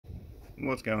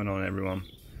What's going on, everyone?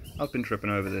 I've been tripping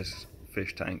over this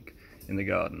fish tank in the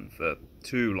garden for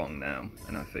too long now,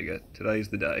 and I figure today's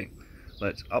the day.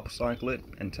 Let's upcycle it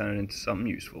and turn it into something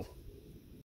useful.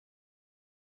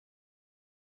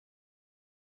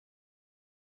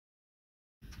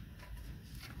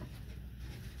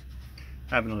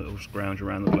 Having a little scrounge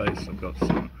around the place, I've got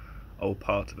some old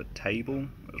parts of a table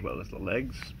as well as the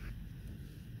legs.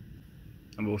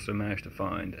 I've also managed to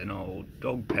find an old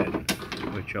dog pen,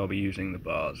 which I'll be using the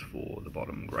bars for the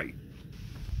bottom grate.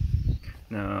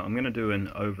 Now I'm going to do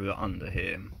an over-under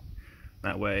here.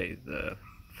 That way the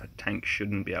tank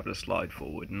shouldn't be able to slide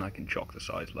forward and I can chock the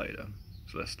sides later.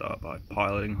 So let's start by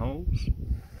piloting holes.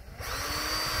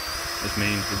 This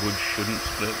means the wood shouldn't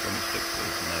split when we stick the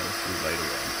nails through later on.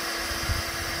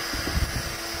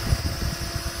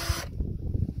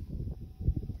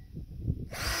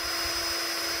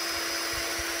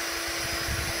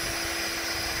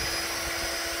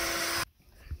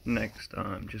 Next,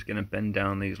 I'm just going to bend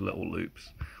down these little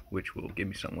loops, which will give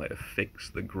me somewhere to fix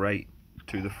the grate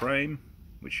to the frame,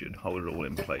 which should hold it all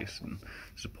in place and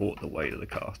support the weight of the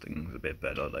castings a bit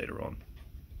better later on.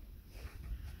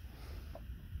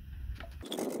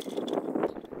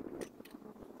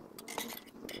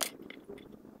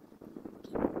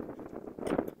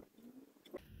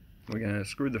 We're going to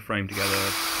screw the frame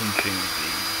together, pinching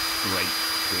the grate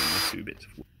between the two bits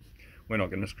of wood. We're not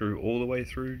going to screw all the way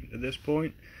through at this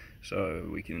point, so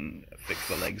we can fix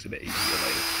the legs a bit easier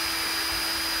later.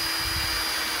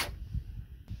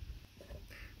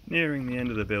 Nearing the end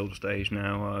of the build stage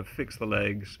now, I've fixed the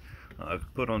legs, I've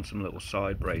put on some little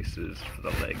side braces for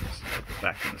the legs at the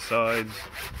back and the sides,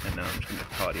 and now I'm just going to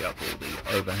tidy up all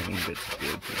the overhanging bits of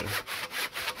wood here.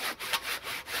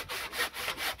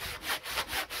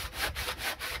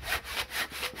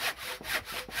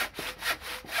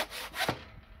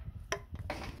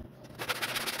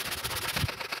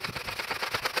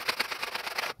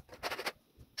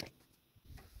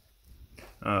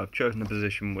 I've chosen a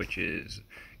position which is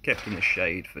kept in the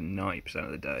shade for 90%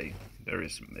 of the day.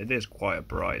 It is quite a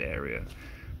bright area,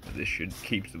 but this should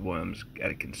keep the worms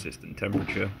at a consistent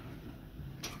temperature.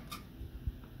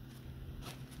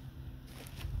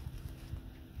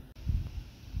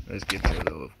 Let's give it a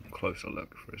little closer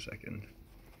look for a second.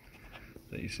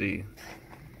 So you see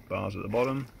bars at the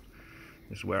bottom.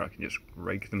 This is where I can just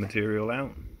rake the material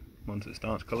out once it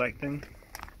starts collecting.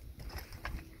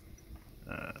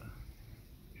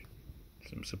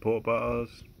 Some support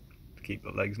bars to keep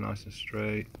the legs nice and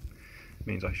straight.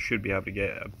 Means I should be able to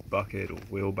get a bucket or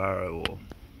wheelbarrow or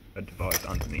a device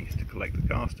underneath to collect the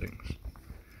castings.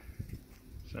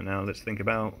 So now let's think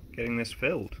about getting this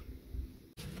filled.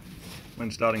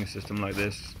 When starting a system like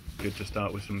this, good to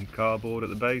start with some cardboard at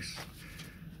the base.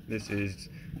 This is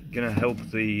going to help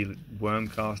the worm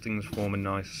castings form a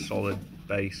nice solid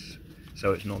base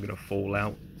so it's not going to fall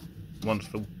out once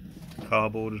the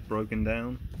cardboard is broken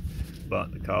down.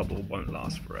 But the cardboard won't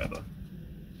last forever.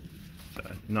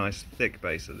 So nice thick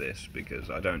base of this because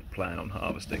I don't plan on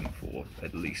harvesting for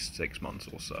at least 6 months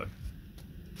or so.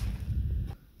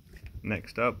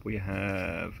 Next up we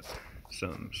have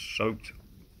some soaked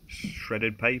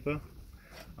shredded paper.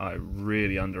 I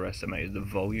really underestimated the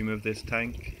volume of this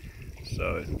tank,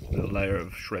 so the layer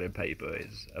of shredded paper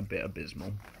is a bit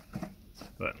abysmal.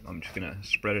 But I'm just going to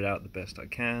spread it out the best I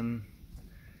can.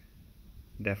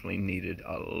 Definitely needed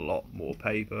a lot more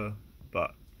paper,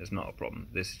 but it's not a problem.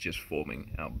 This is just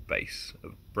forming our base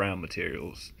of brown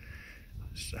materials.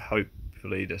 So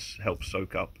hopefully this helps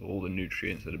soak up all the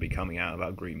nutrients that will be coming out of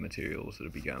our green materials that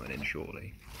will be going in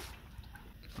shortly.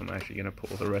 I'm actually going to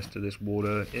pour the rest of this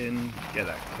water in, get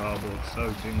that cardboard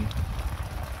soaking,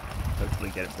 hopefully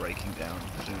get it breaking down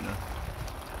sooner.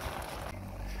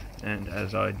 And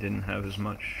as I didn't have as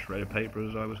much shredded paper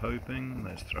as I was hoping,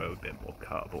 let's throw a bit more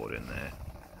cardboard in there.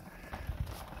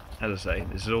 As I say,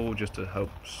 this is all just to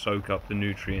help soak up the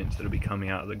nutrients that will be coming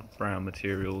out of the brown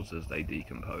materials as they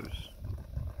decompose.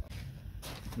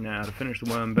 Now to finish the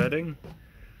worm bedding,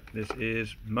 this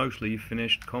is mostly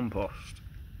finished compost.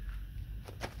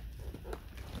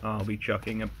 I'll be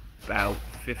chucking about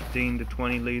 15 to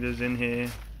 20 litres in here.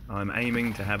 I'm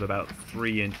aiming to have about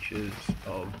 3 inches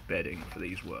of bedding for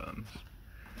these worms.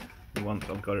 Once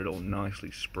I've got it all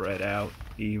nicely spread out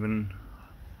even,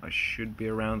 I should be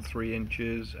around 3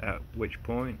 inches, at which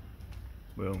point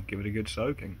we'll give it a good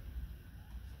soaking.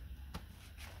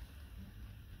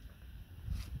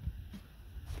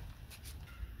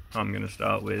 I'm going to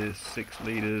start with 6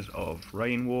 litres of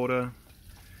rainwater.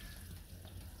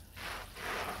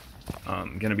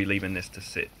 I'm going to be leaving this to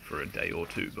sit for a day or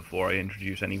two before I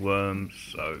introduce any worms,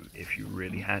 so if you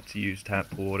really had to use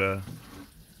tap water,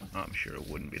 I'm sure it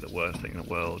wouldn't be the worst thing in the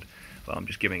world, but I'm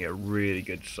just giving it a really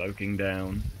good soaking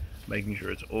down, making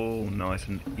sure it's all nice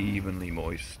and evenly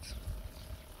moist,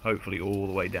 hopefully all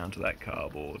the way down to that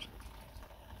cardboard.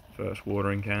 First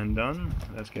watering can done.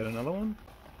 Let's get another one.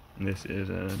 And this is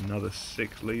another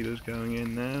 6 litres going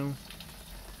in now.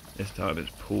 This time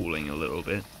it's pooling a little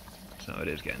bit, so it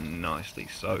is getting nicely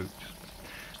soaked.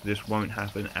 This won't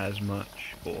happen as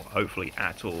much, or hopefully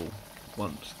at all,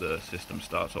 once the system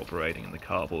starts operating and the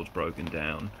cardboard's broken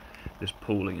down. This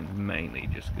pooling is mainly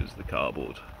just because the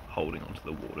cardboard's holding onto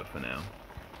the water for now.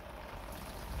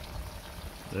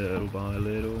 Little by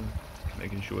little,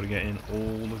 making sure to get in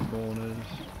all the corners.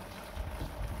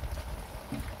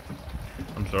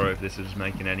 I'm sorry if this is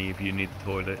making any of you need the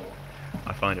toilet.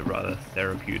 I find it rather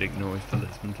therapeutic noise to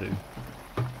listen to.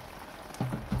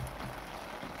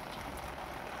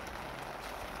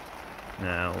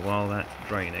 Now, while that's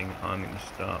draining, I'm going to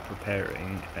start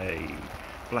preparing a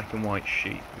black and white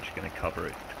sheet, which is going to cover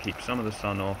it to keep some of the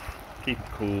sun off, keep it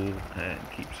cool, and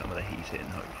keep some of the heat in,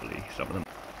 hopefully. Some of them.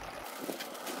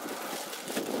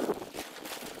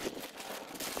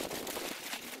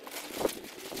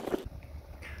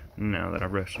 Now that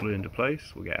I've wrestled it into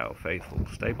place, we'll get our faithful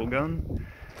staple gun,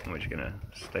 and we're just going to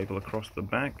staple across the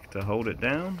back to hold it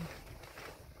down.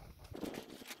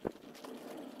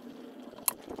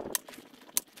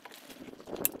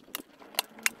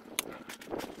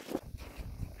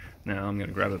 Now I'm going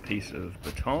to grab a piece of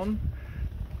baton.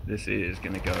 This is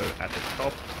going to go at the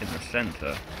top in the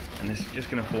center, and this is just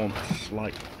going to form a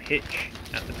slight pitch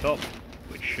at the top,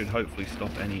 which should hopefully stop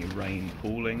any rain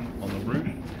pooling on the roof.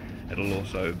 It'll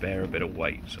also bear a bit of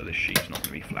weight, so the sheet's not going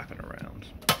to be flapping around.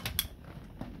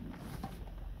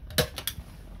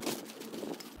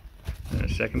 And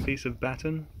a second piece of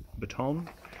baton.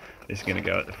 This is going to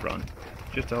go at the front,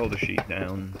 just to hold the sheet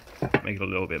down, make it a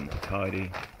little bit more tidy,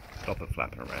 stop it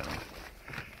flapping around.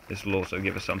 This will also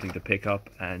give us something to pick up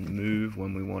and move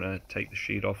when we want to take the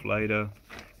sheet off later,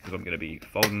 because I'm going to be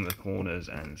folding the corners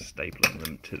and stapling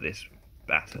them to this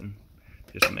baton,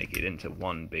 just to make it into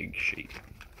one big sheet.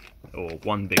 Or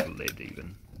one big lid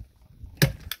even.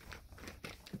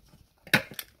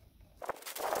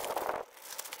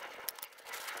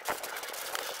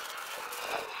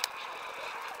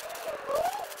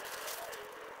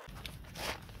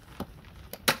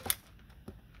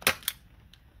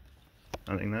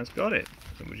 I think that's got it.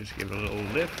 So we'll just give it a little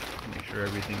lift, make sure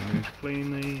everything moves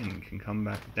cleanly and can come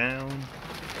back down.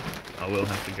 I will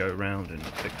have to go around and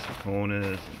fix the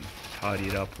corners and tidy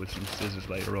it up with some scissors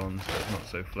later on so it's not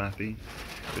so flappy.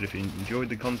 But if you enjoyed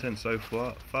the content so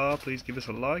far, please give us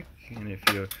a like, and if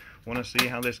you want to see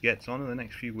how this gets on in the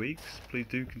next few weeks, please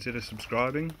do consider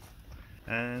subscribing,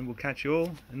 and we'll catch you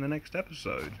all in the next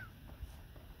episode.